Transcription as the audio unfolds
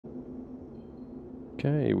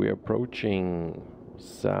Okay, we're approaching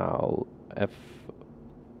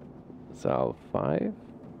SAL-5,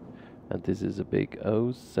 and this is a big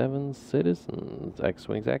 07 Citizens.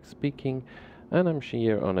 X-Wings X speaking, and I'm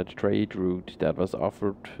here on a trade route that was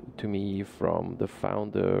offered to me from the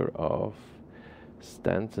founder of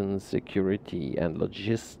Stanton Security and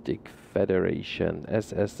Logistic Federation,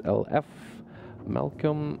 SSLF,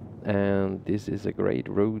 Malcolm, and this is a great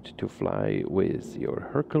route to fly with your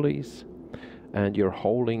Hercules. And you're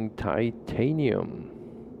holding titanium,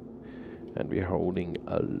 and we're holding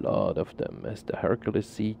a lot of them, as the Hercules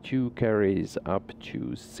C2 carries up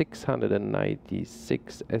to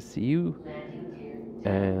 696 SU,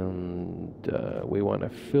 and we want to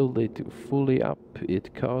fill it fully up.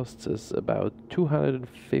 It costs us about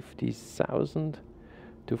 250,000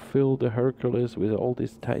 to fill the Hercules with all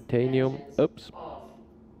this titanium. Oops,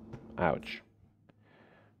 ouch.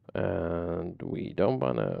 And we don't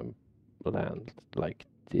want to land like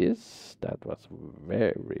this. That was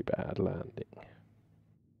very bad landing.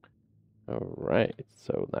 Alright,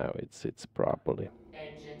 so now it sits properly.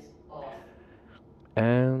 Engines off.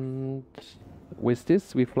 And with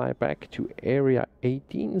this we fly back to Area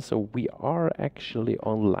 18, so we are actually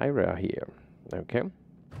on Lyria here. Okay,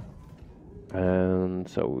 and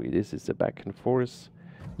so this is a back and forth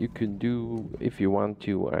you can do if you want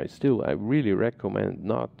to. I really recommend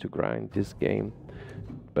not to grind this game,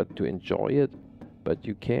 but to enjoy it. But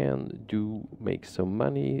you can make some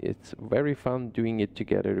money. It's very fun doing it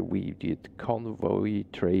together. We did convoy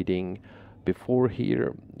trading before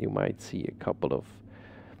here. You might see a couple of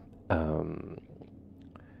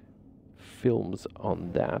films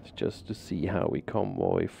on that, just to see how we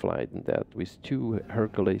convoy flight and that with two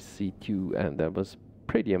Hercules C2, and that was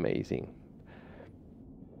pretty amazing.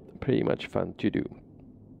 Pretty much fun to do.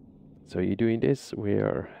 So you're doing this. We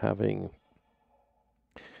are having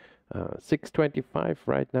 6:25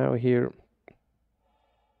 right now here.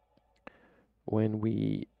 When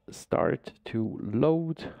we start to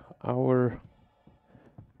load our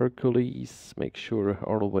Hercules, make sure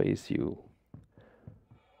always you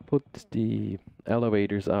put the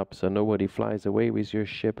elevators up so nobody flies away with your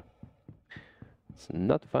ship. It's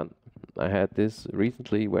not fun. I had this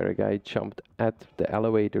recently where a guy jumped at the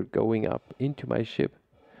elevator going up into my ship,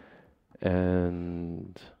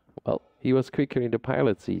 and well, he was quicker in the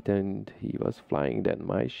pilot seat and he was flying than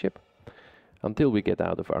my ship. Until we get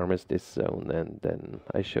out of armistice zone, and then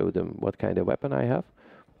I show them what kind of weapon I have.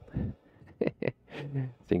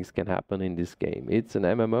 Things can happen in this game. It's an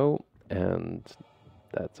MMO, and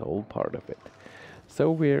that's all part of it.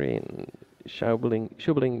 So we're in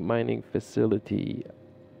Shoubling mining facility,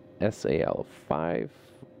 SAL-5.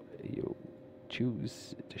 You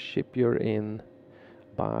choose the ship you're in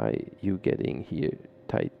by you getting here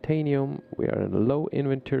titanium. We are in a low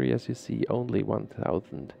inventory, as you see, only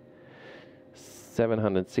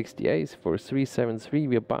 1,768 for 373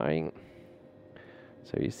 we're buying.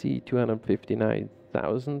 So you see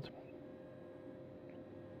 259,000.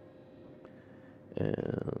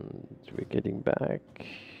 And we're getting back,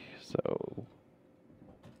 so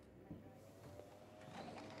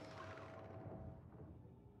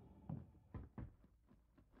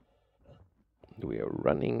we are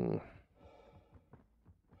running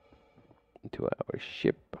to our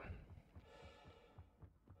ship.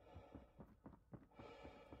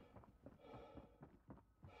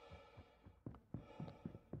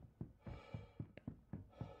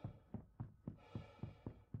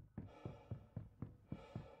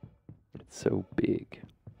 It's so big.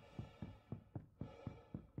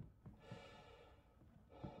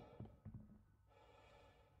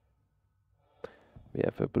 We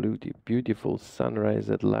have a beautiful sunrise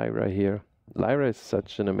at Lyria here. Lyria is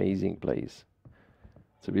such an amazing place.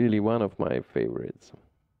 It's really one of my favorites,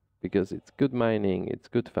 because it's good mining, it's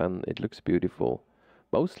good fun, it looks beautiful,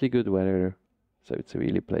 mostly good weather, so it's a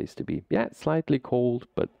really place to be. Yeah, it's slightly cold,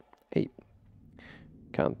 but hey,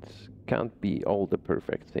 can't be all the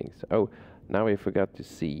perfect things. Oh, now I forgot to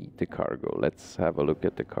see the cargo. Let's have a look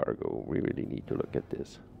at the cargo. We really need to look at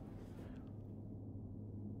this.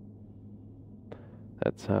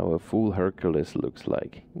 That's how a full Hercules looks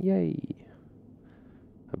like. Yay!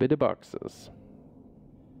 A bit of boxes.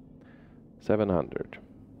 700.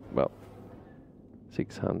 Well,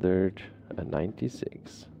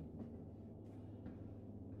 696.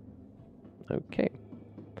 Okay.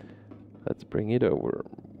 Let's bring it over.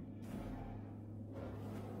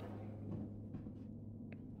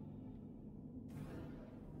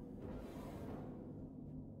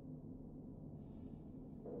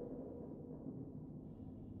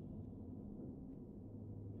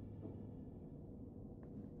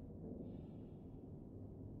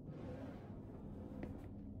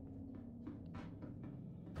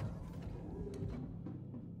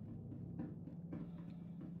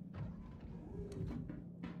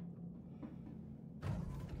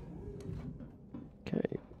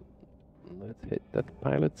 that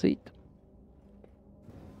pilot seat.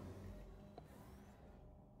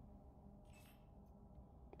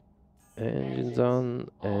 Engines on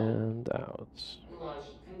and out. Launch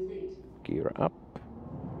complete. Gear up.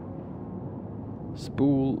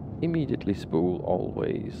 Spool, immediately spool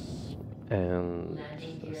always. And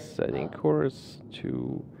setting course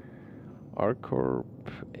to ArcCorp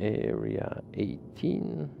Area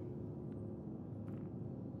 18.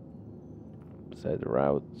 Set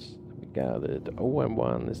routes. We got it.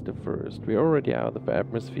 OM1 is the first. We're already out of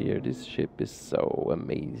atmosphere. This ship is so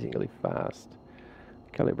amazingly fast.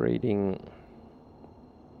 Calibrating.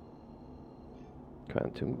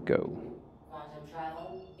 Quantum go. Quantum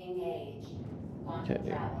travel engaged. Quantum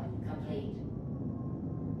travel complete.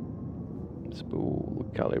 Spool,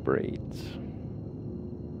 calibrate.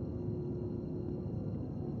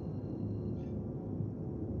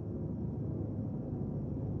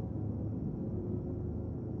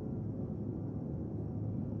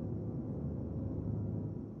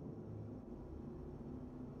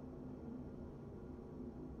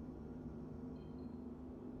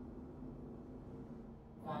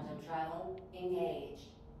 Quantum travel engaged.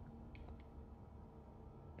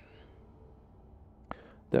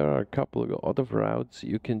 There are a couple of other routes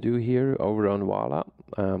you can do here over on Wala.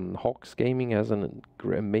 Hawks Gaming has an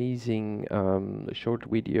amazing short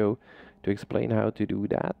video to explain how to do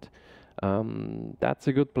that. That's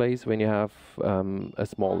a good place when you have a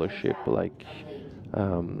smaller ship, like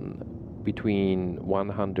between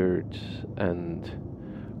 100 and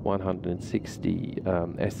 160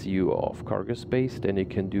 SU of cargo space. Then you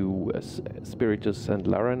can do Spiritus and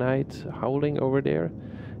Laranite howling over there.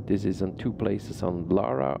 This is on 2 places on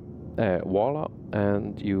Wala,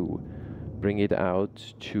 and you bring it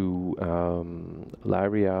out to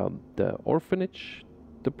Lyria, the orphanage.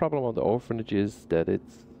 The problem of the orphanage is that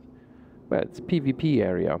it's PvP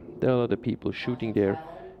area. There are a lot of people shooting there.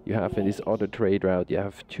 You have in this other trade route, you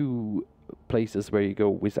have 2 places where you go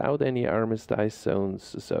without any armistice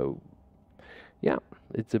zones. So yeah,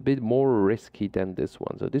 it's a bit more risky than this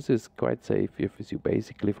one. So this is quite safe if you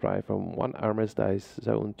basically fly from one armistice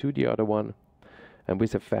zone to the other one. And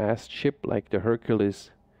with a fast ship like the Hercules,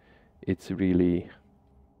 it's really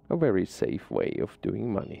a very safe way of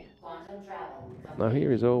doing money. Now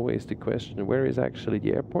here is always the question, where is actually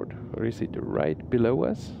the airport? Or is it right below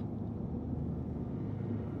us?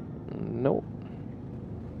 No.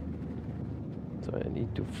 So I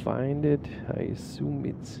need to find it. I assume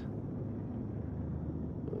it's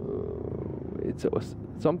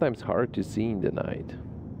sometimes hard to see in the night.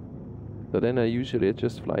 So then I usually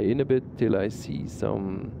just fly in a bit till I see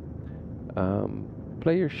some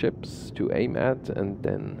player ships to aim at, and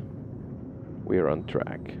then we're on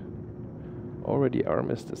track. Already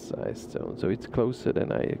armistice zone, so it's closer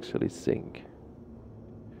than I actually think.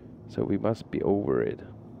 So we must be over it.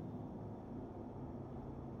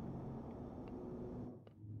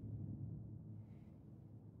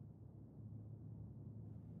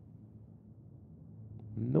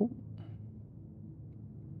 Nope.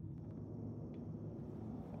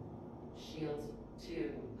 Shields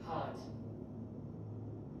 2 hot.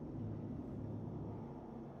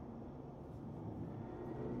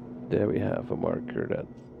 There we have a marker that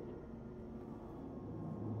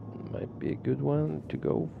might be a good one to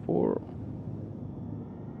go for.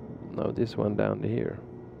 No, this one down here.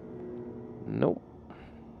 Nope.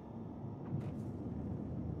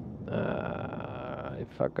 I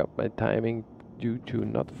fuck up my timing due to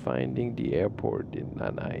not finding the airport in the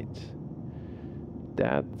night.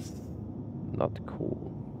 That's not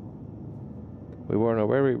cool. We were on a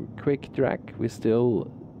very quick track. We're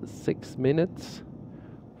still 6 minutes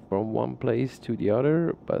from one place to the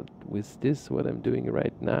other, but with this, what I'm doing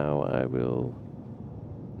right now, I will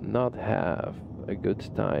not have a good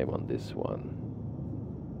time on this one.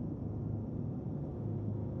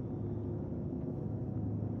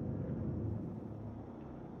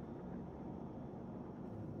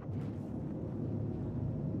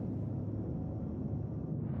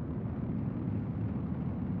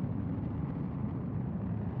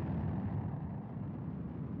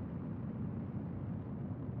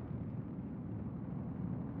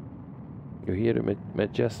 You hear the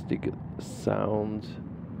majestic sound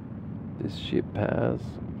this ship has.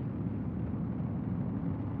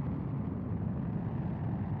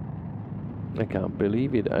 I can't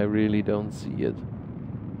believe it, I really don't see it.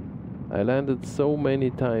 I landed so many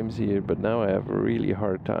times here, but now I have a really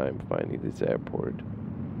hard time finding this airport.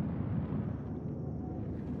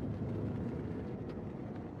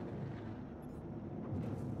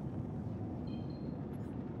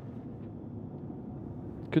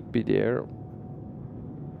 Could be there.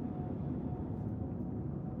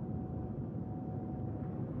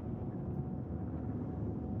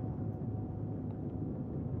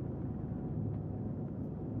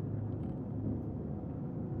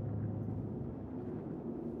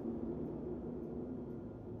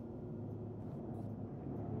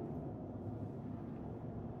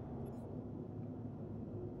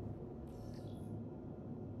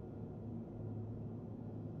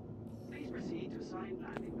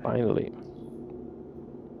 Finally.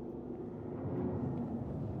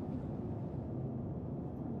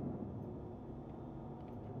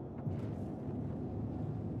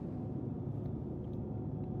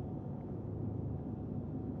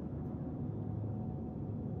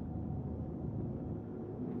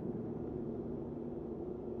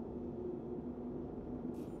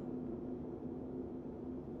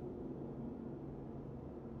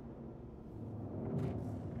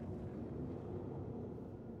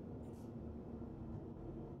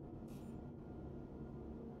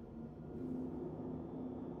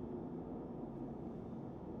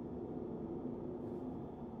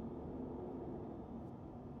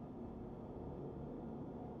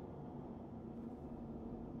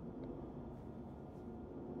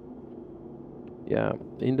 Yeah,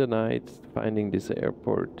 in the night, finding this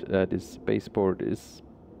airport, this spaceport is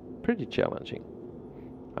pretty challenging.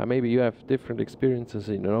 Maybe you have different experiences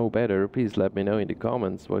and you know better. Please let me know in the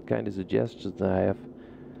comments what kind of suggestions I have.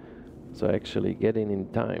 So actually getting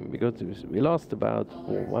in time, because we lost about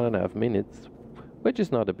 1.5 minutes, which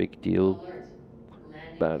is not a big deal,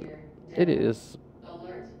 but it is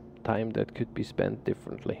time that could be spent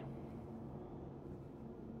differently.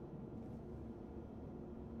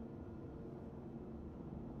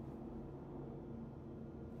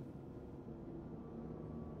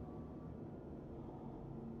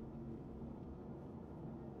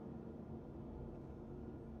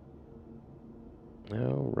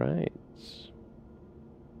 All right.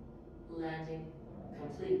 Landing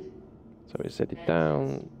complete. So we set it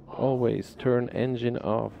down. Always turn engine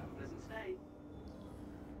off.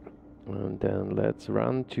 And then let's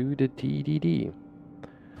run to the TDD.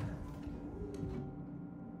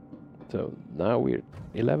 So now we're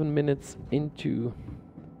 11 minutes into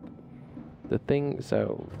the thing,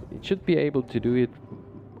 so it should be able to do it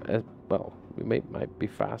as well. We might be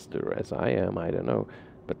faster as I am, I don't know,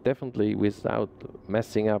 but definitely without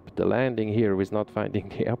messing up the landing here with not finding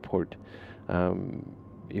the airport.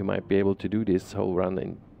 You might be able to do this whole run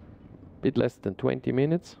in a bit less than 20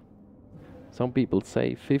 minutes. Some people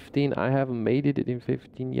say 15. I haven't made it in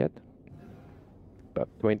 15 yet, but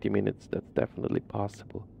 20 minutes, that's definitely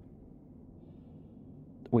possible,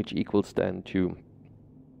 which equals then to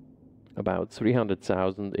about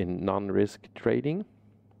 300,000 in non-risk trading,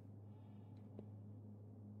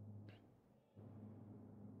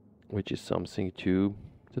 which is something to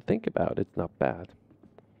think about. It's not bad.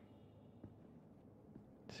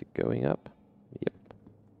 Is it going up? Yep.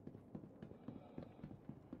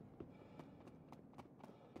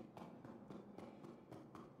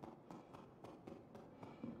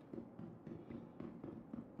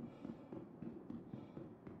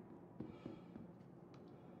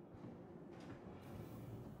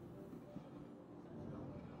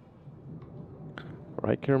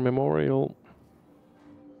 Riker Memorial.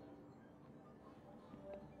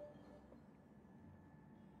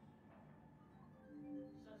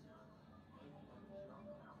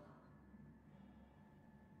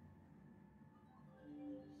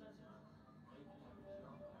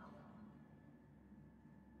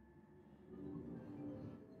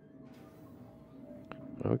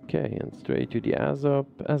 Okay, and straight to the ASOP.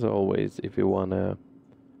 As always, if you wanna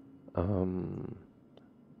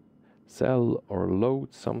sell or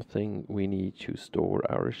load something, we need to store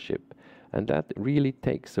our ship. And that really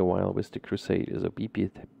takes a while with the Crusader, so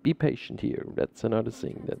be patient here. That's another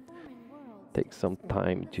thing that takes some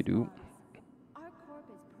time to do. ArcCorp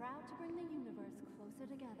is proud to bring the universe closer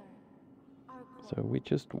together. So we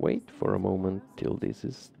just wait for a moment till this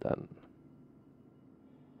is done.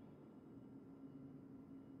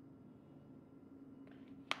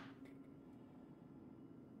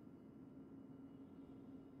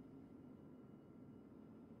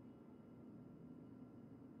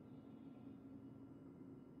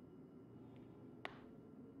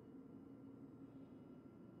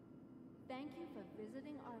 Thank you for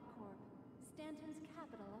visiting ArcCorp, Stanton's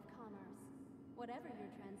capital of commerce. Whatever your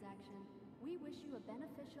transaction, we wish you a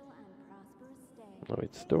beneficial and prosperous stay. Now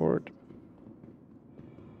it's stored.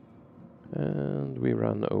 And we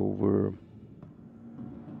run over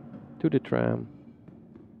to the tram.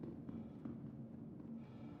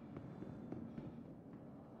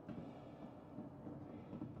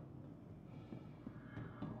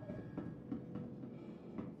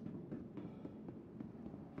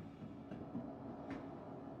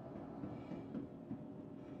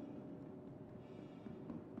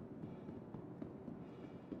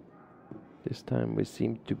 This time we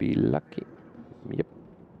seem to be lucky. Yep.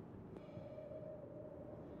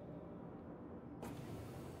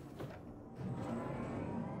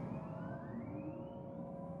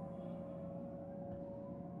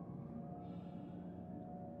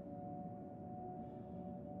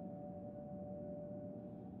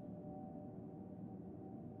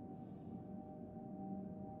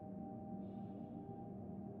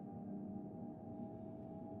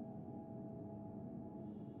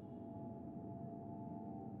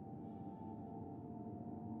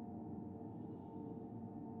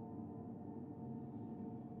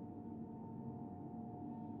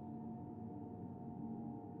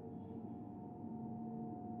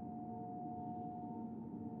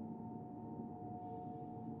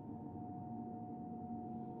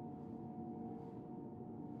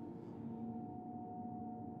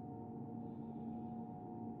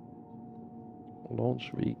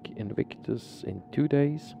 Launch week Invictus in 2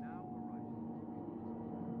 days.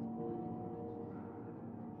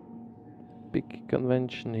 Big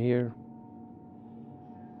convention here.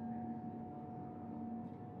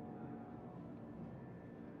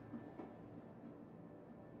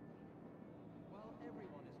 Well,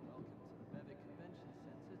 everyone is welcome to the Bevic Convention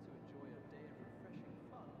Center to enjoy a day of refreshing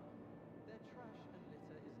fun. Their trash and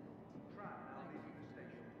litter is not.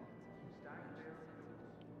 Thank you for taking part in the Convention Center.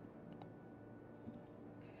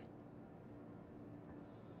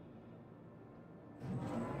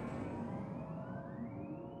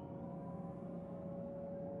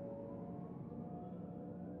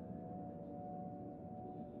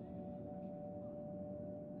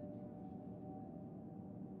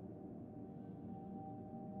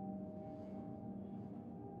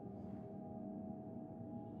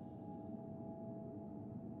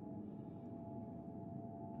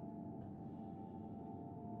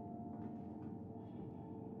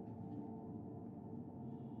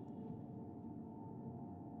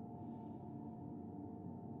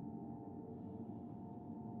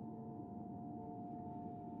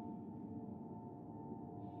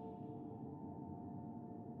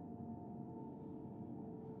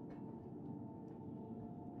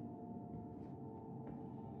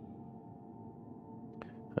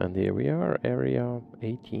 And here we are, Area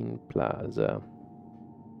 18 Plaza.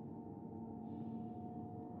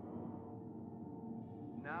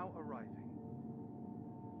 Now arriving.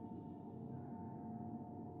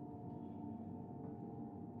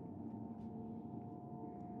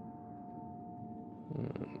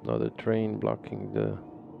 Another train blocking the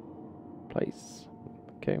place.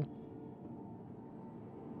 Okay.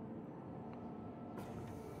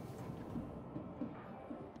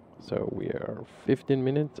 So we are 15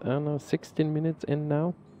 minutes and 16 minutes in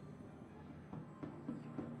now.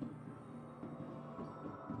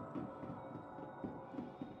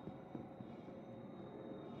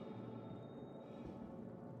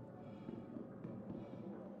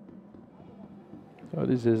 So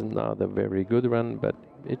this is not a very good run, but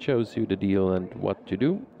it shows you the deal and what to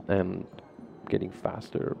do, and getting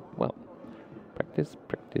faster. Well, practice,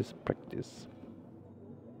 practice, practice.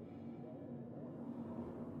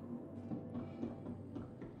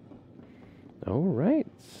 All right,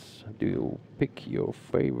 do you pick your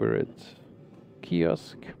favorite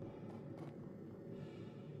kiosk?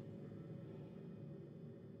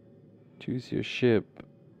 Choose your ship.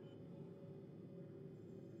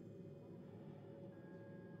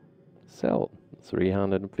 Sell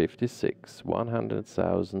 356,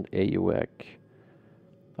 100,000 aUec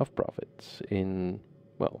of profit in,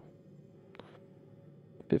 well,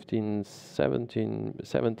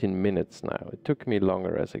 17 minutes now. It took me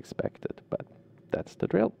longer as expected, but that's the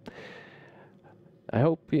drill. I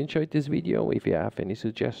hope you enjoyed this video. If you have any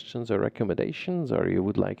suggestions or recommendations, or you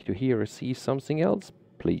would like to hear or see something else,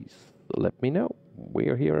 please let me know.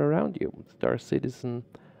 We're here around you. StarCitizen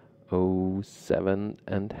 07,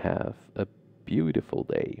 and have a beautiful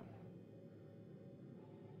day.